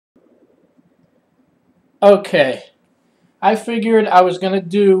Okay. I figured I was going to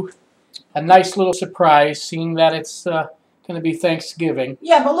do a nice little surprise, seeing that it's going to be Thanksgiving.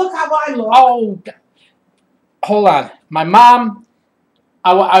 Yeah, but look how I look. Oh, hold on. My mom,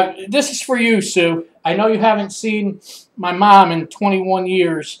 this is for you, Sue. I know you haven't seen my mom in 21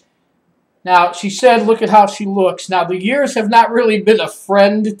 years. Now, she said, look at how she looks. Now, the years have not really been a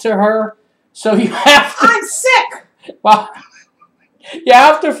friend to her, so you have to... I'm sick! Well, you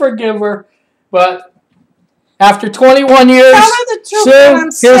have to forgive her, but... After 21 years, tell her the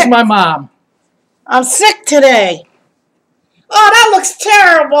truth, Sue, here's my mom. I'm sick today. Oh, that looks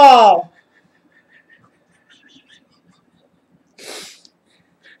terrible.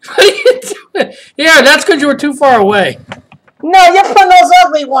 What are you doing? Yeah, that's because you were too far away. No, you're putting those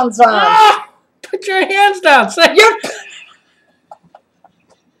ugly ones on. Ah, put your hands down. Say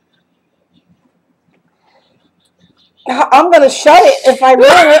I'm going to shut it if I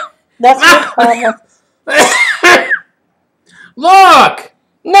ruin it. That's your problem. Look!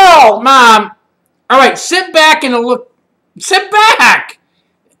 No! Mom! Alright, sit back and look. Sit back!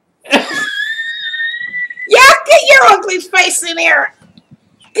 Yeah, get your ugly face in here.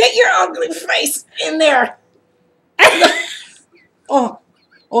 Get your ugly face in there. Oh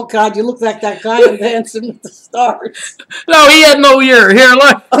God, you look like that guy in Dancing with the Stars. No, he had no ear. Here,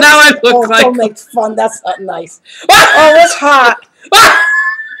 look. Now I look like... Don't make fun. That's not nice. Oh, it's hot.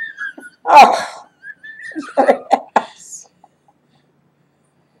 Oh.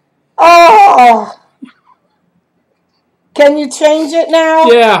 Oh. Can you change it now?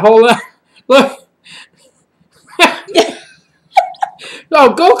 Yeah, hold on. Look. No,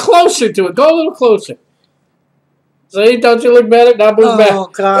 go closer to it. Go a little closer. See, don't you look better? Now move back. Oh,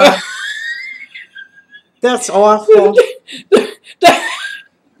 God. That's awful. The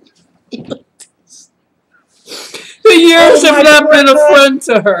years have not been a friend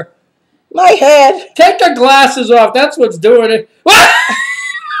to her. My head. Take the glasses off. That's what's doing it. My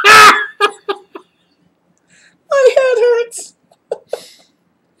head hurts.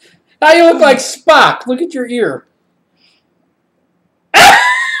 Now you look like Spock. Look at your ear.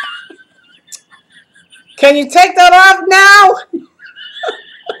 Can you take that off now?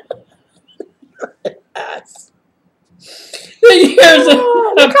 The years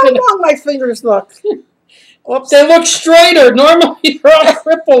look how long my fingers look. Whoops. They look straighter. Normally they're all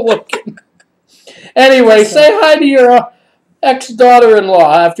cripple looking. Anyway, say hi to your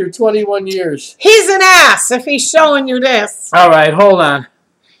ex-daughter-in-law after 21 years. He's an ass if he's showing you this. All right, hold on.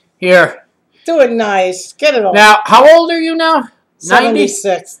 Here. Do it nice. Get it off. Now, how old are you now?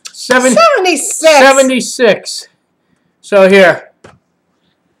 76. 76. 76. So here.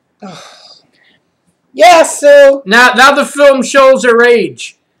 Yes, Sue. Now the film shows her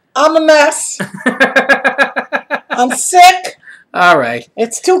age. I'm a mess. I'm sick. All right.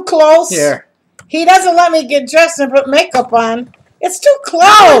 It's too close. Here. He doesn't let me get dressed and put makeup on. It's too close.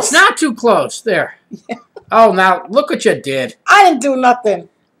 No, it's not too close. There. Oh, now look what you did. I didn't do nothing.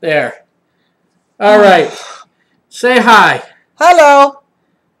 There. All right. Say hi. Hello.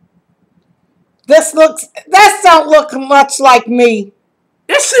 This don't look much like me.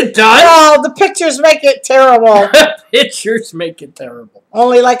 Yes, it does. No, the pictures make it terrible. Pictures make it terrible.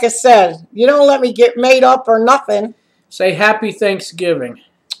 Only like I said, you don't let me get made up or nothing. Say Happy Thanksgiving.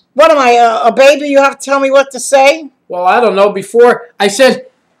 What am I, a baby? You have to tell me what to say? Well, I don't know. Before I said,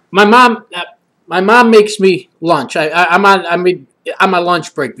 my mom makes me lunch. I'm on my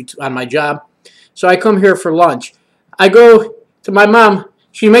lunch break on my job, so I come here for lunch. I go to my mom.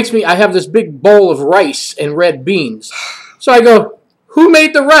 She makes me. I have this big bowl of rice and red beans. So I go, who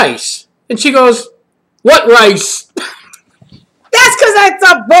made the rice? And she goes, what rice? That's because I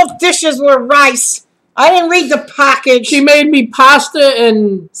thought both dishes were rice. I didn't read the package. She made me pasta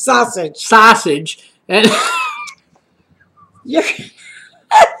and sausage. And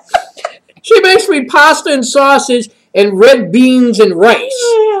she makes me pasta and sausage and red beans and rice.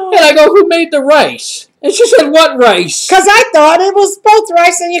 And I go, who made the rice? And she said, what rice? Because I thought it was both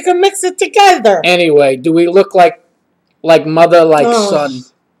rice and you can mix it together. Anyway, do we look like mother, son?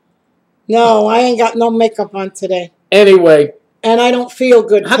 No, I ain't got no makeup on today. Anyway. And I don't feel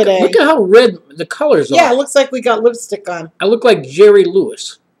good today. Look at how red the colors are. Yeah, it looks like we got lipstick on. I look like Jerry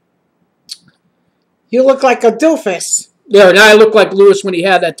Lewis. You look like a doofus. Yeah, now I look like Lewis when he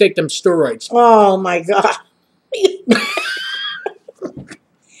had that take them steroids. Oh, my God.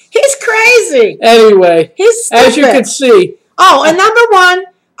 He's crazy. Anyway, he's stupid. As you can see. Oh, and number one,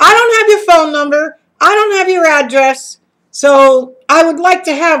 I don't have your phone number. I don't have your address. So I would like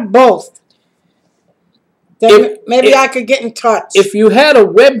to have both. Then maybe I could get in touch. If you had a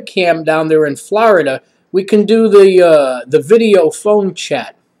webcam down there in Florida, we can do the video phone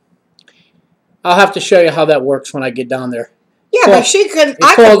chat. I'll have to show you how that works when I get down there. Yeah, but she could.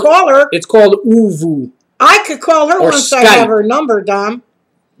 I could call her. It's called Uvu. I could call her once I have her number, Dom.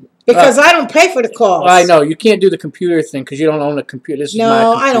 Because I don't pay for the calls. Well, I know. You can't do the computer thing because you don't own a computer. This is my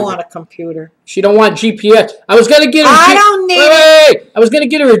computer. I don't want a computer. She don't want GPS. I was going to get her I don't need it. I was going to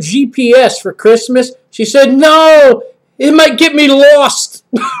get her a GPS for Christmas. She said, no, it might get me lost.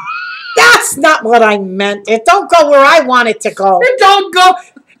 That's not what I meant. It don't go where I want it to go. It don't go.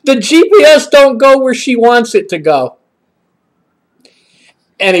 The GPS don't go where she wants it to go.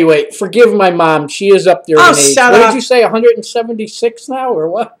 Anyway, forgive my mom. She is up there in age. What did you say, 176 now or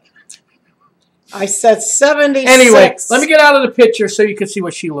what? I said 76. Anyway, let me get out of the picture so you can see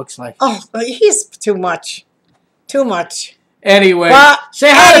what she looks like. Oh, he's too much. Too much. Anyway,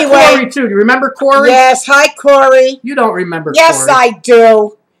 say hi to Corey, too. Do you remember Corey? Yes, hi, Corey. You don't remember Yes, Corey. I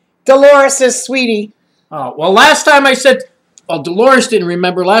do. Dolores' sweetie. Oh, well, last time I said, well, Dolores didn't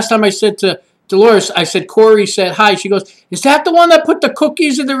remember. Last time I said to Dolores, I said, Corey said hi. She goes, is that the one that put the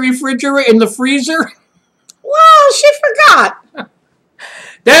cookies in the refrigerator, in the freezer? Well, she forgot.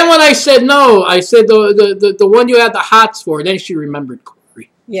 Then when I said no, I said the one you had the hots for. Then she remembered Corey.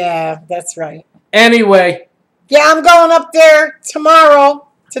 Yeah, that's right. Anyway. Yeah, I'm going up there tomorrow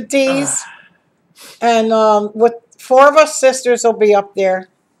to Dee's. And with 4 of us sisters will be up there.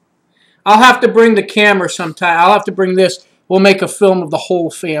 I'll have to bring the camera sometime. I'll have to bring this. We'll make a film of the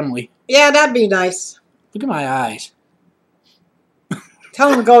whole family. Yeah, that'd be nice. Look at my eyes. Tell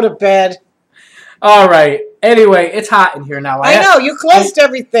them to go to bed. All right. Anyway, it's hot in here now. I know. You closed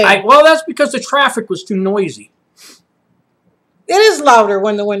everything. Well, that's because the traffic was too noisy. It is louder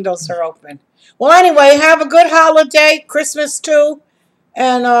when the windows are open. Well, anyway, have a good holiday. Christmas, too.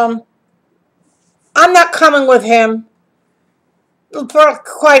 And I'm not coming with him for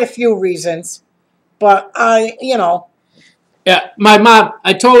quite a few reasons. But, Yeah, my mom,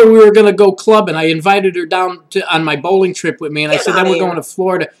 I told her we were going to go clubbing. I invited her down on my bowling trip with me. And I said, then we're going to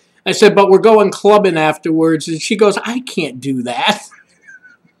Florida. I said, but we're going clubbing afterwards. And she goes, I can't do that.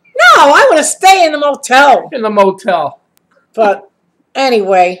 No, I want to stay in the motel. In the motel. But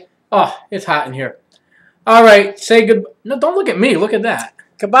anyway. Oh, it's hot in here. All right, say goodbye. No, don't look at me. Look at that.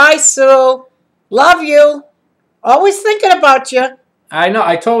 Goodbye, Sue. Love you. Always thinking about you. I know.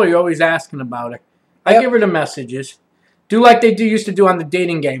 I told her you're always asking about her. I give her the messages. Do like they used to do on the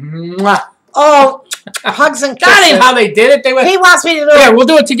dating game. Mwah. Oh, hugs and kisses. That ain't how they did it. He wants me to do it. Yeah, we'll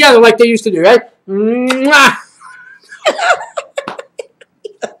do it together like they used to do, right? Mwah.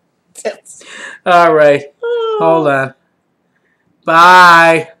 All right. Hold on.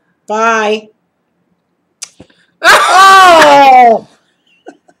 Bye. Bye. Oh!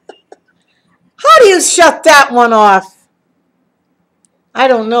 How do you shut that one off? I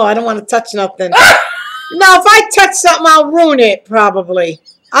don't know. I don't want to touch nothing. No, if I touch something, I'll ruin it, probably.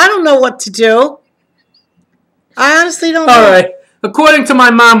 I don't know what to do. I honestly don't know. All right. According to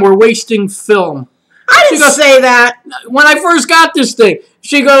my mom, we're wasting film. I didn't say that. When I first got this thing,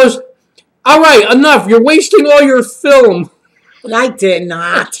 she goes, all right, enough. You're wasting all your film. I did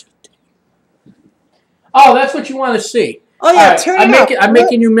not. Oh, that's what you want to see. Oh, yeah, turn it up. I'm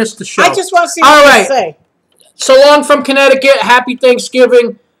making you miss the show. I just want to see what you say. So long from Connecticut. Happy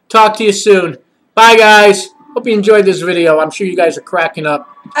Thanksgiving. Talk to you soon. Bye, guys. Hope you enjoyed this video. I'm sure you guys are cracking up.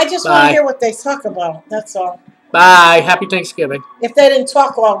 I just want to hear what they talk about. That's all. Bye. Happy Thanksgiving. If they didn't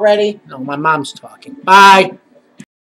talk already. No, my mom's talking. Bye.